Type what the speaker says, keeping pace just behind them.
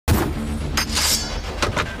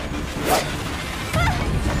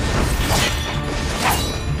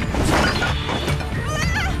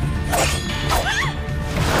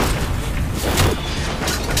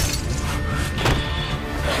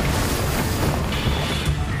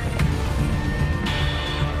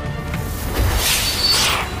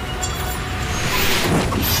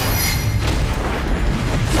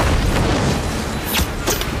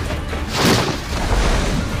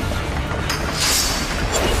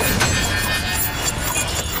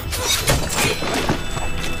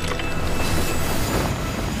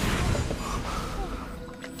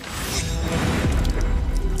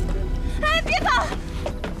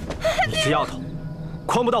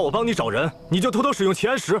帮不到我帮你找人，你就偷偷使用奇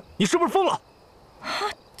安石，你是不是疯了？啊，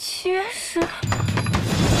奇安石！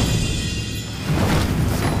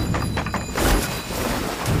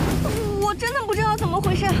我真的不知道怎么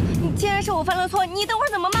回事。既然是我犯了错，你等会儿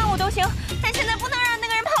怎么骂我都行，但现在不能让那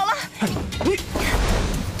个人跑了。你。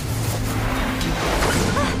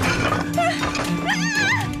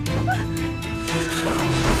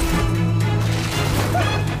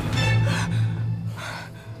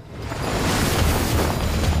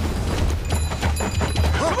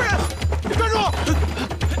 什么人？站住！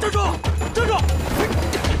站住！站住！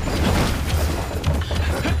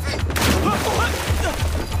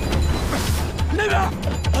那边！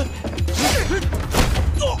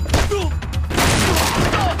坐！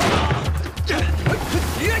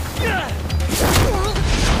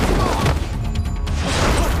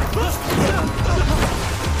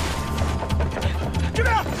这边！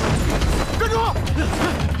站住！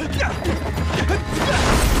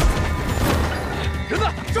人呢？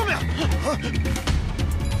上面！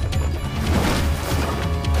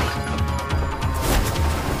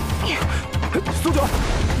苏九！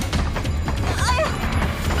哎呀！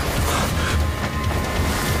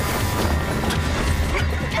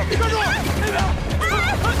站住！那边！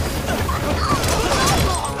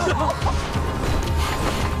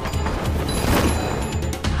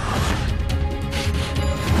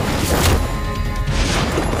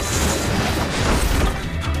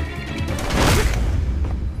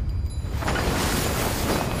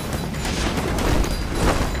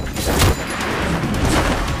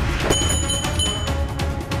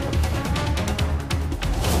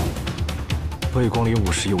魏光林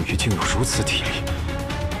武士有余，竟有如此体力，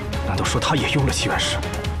难道说他也用了奇元石？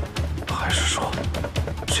还是说，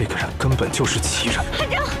这个人根本就是奇人？韩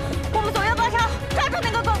正，我们左右包抄，抓住那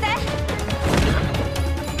个狗贼！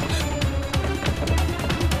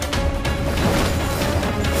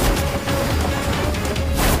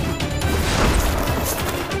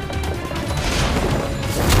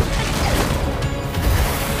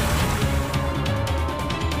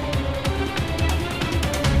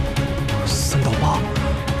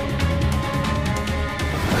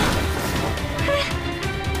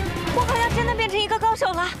手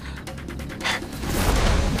了！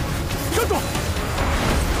站住！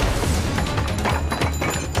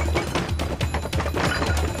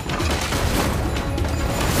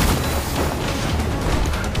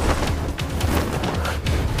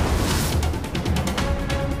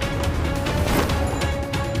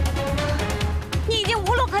你已经无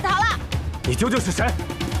路可逃了！你究竟是谁？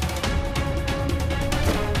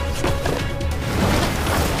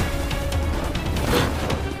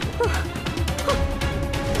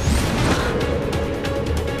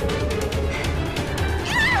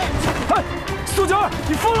 苏九儿，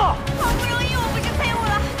你疯了！好不容易我不是废物了，